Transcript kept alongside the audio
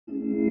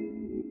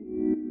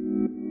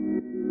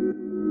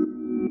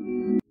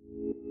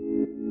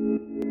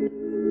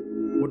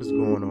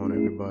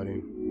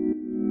everybody?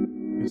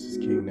 This is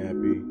King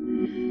Nappy.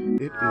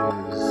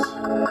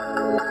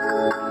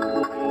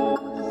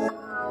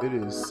 It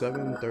is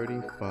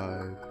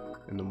 7:35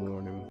 in the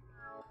morning.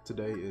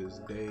 Today is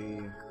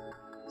day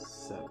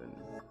 7.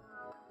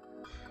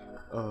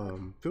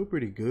 Feel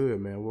pretty good,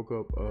 man. Woke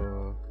up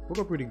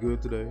pretty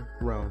good today,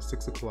 around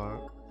 6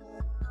 o'clock.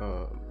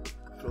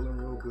 Feeling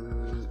real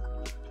good.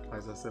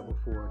 As I said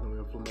before, no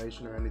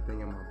inflammation or anything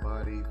in my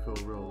body. Feel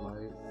real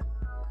light.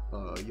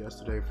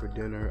 Yesterday for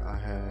dinner, I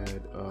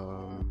had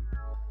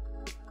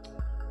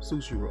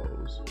sushi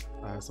rolls.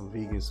 I had some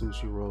vegan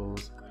sushi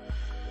rolls.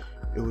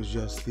 It was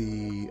just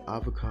the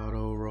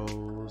avocado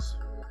rolls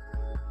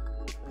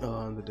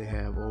that they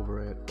have over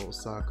at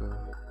Osaka,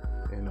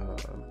 and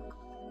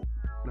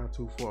not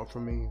too far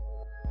from me.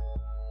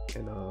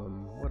 And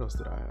what else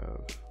did I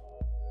have?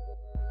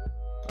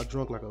 I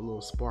drank like a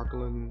little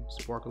sparkling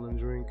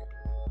drink.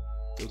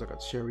 It was like a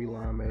cherry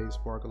limeade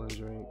sparkling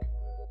drink,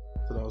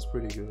 so that was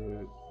pretty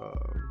good.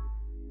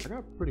 I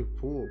got pretty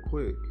full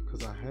quick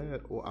because I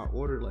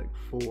ordered like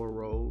 4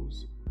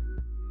 rolls,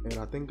 and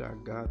I think I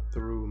got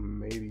through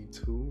maybe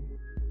two,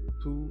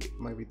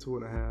 maybe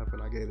 2.5,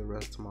 and I gave the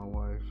rest to my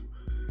wife.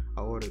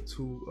 I ordered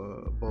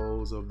 2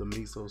 bowls of the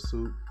miso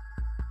soup.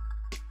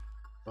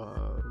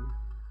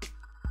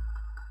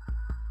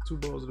 2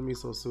 bowls of the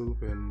miso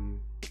soup, and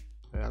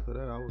after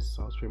that I was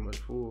pretty much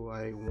full.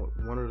 I ate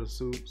one of the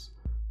soups,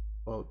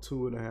 about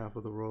 2.5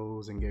 of the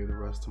rolls, and gave the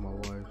rest to my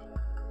wife.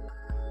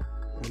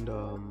 And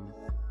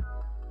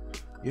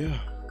yeah,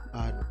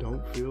 I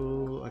don't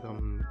feel like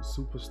I'm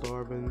super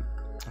starving.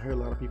 I heard a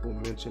lot of people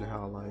mention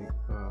how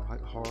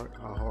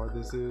hard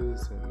this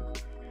is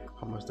and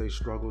how much they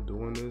struggle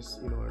doing this,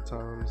 at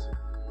times.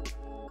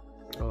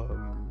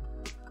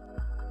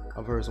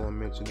 I've heard someone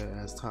mention that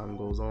as time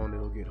goes on,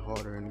 it'll get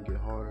harder and get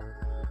harder.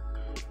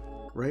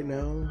 Right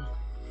now,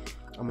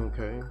 I'm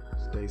okay.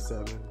 It's day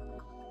 7.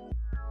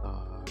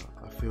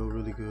 I feel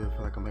really good. I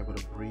feel like I'm able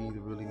to breathe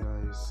really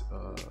nice.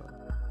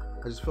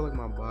 I just feel like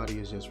my body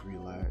is just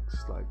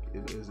relaxed. Like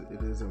it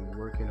isn't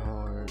working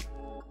hard,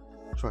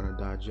 trying to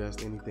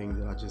digest anything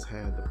that I just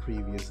had the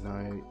previous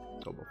night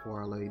or before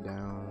I laid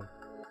down.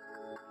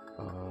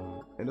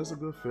 And that's a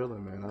good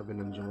feeling, man. I've been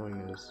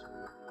enjoying this.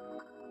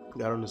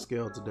 Got on the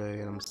scale today,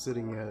 and I'm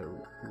sitting at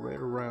right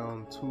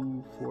around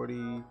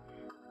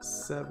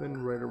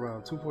 247, right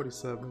around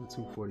 247,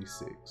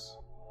 246.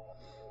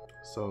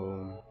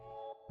 So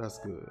that's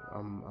good.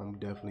 I'm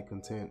definitely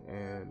content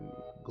and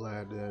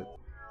glad that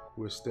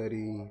we're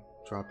steady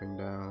dropping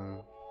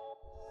down.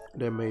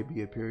 There may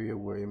be a period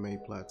where it may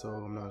plateau,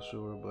 I'm not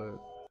sure, but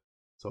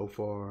so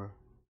far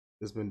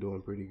it's been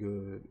doing pretty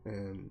good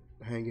and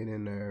hanging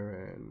in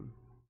there, and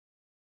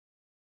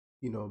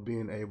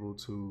being able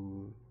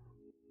to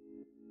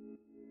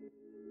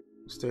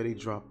steady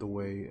drop the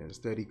weight and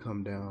steady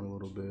come down a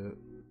little bit.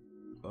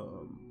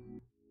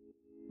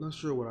 Not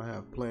sure what I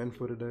have planned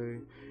for today,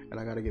 and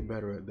I got to get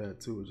better at that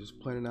too. Just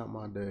planning out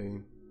my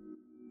day,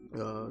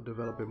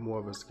 developing more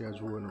of a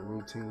schedule and a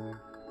routine.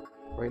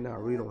 Right now I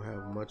really don't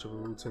have much of a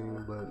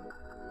routine, but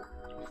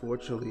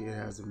fortunately it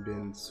hasn't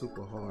been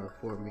super hard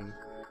for me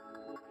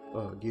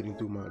getting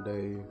through my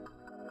day,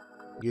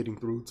 getting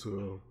through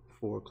to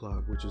 4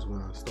 o'clock, which is when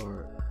I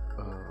start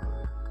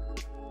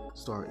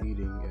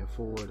eating at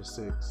 4 to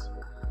 6.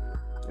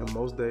 And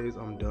most days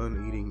I'm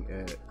done eating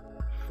at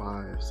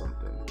 5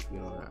 something.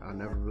 I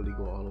never really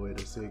go all the way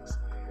to 6.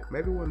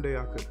 Maybe one day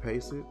I could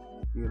pace it,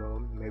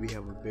 maybe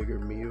have a bigger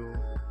meal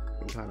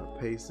and kind of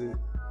pace it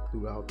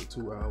throughout the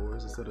 2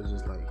 hours instead of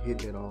just like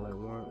hitting it all at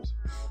once.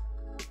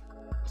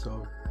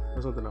 So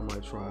that's something I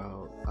might try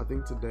out. I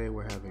think today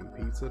we're having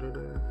pizza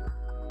today.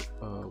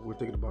 We're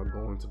thinking about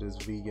going to this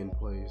vegan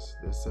place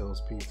that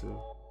sells pizza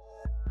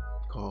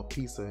called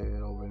Pizza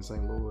Head over in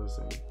St. Louis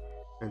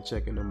and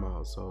checking them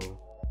out. So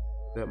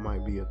that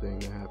might be a thing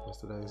that happens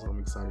today, so I'm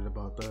excited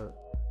about that.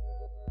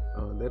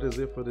 That is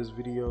it for this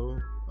video.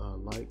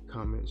 Like,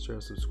 comment,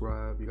 share,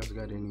 subscribe. You guys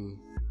got any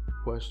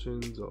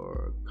questions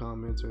or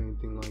comments or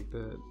anything like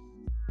that,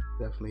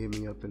 definitely hit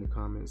me up in the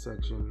comment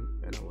section,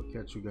 and I will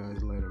catch you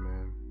guys later,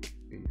 man.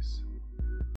 Peace.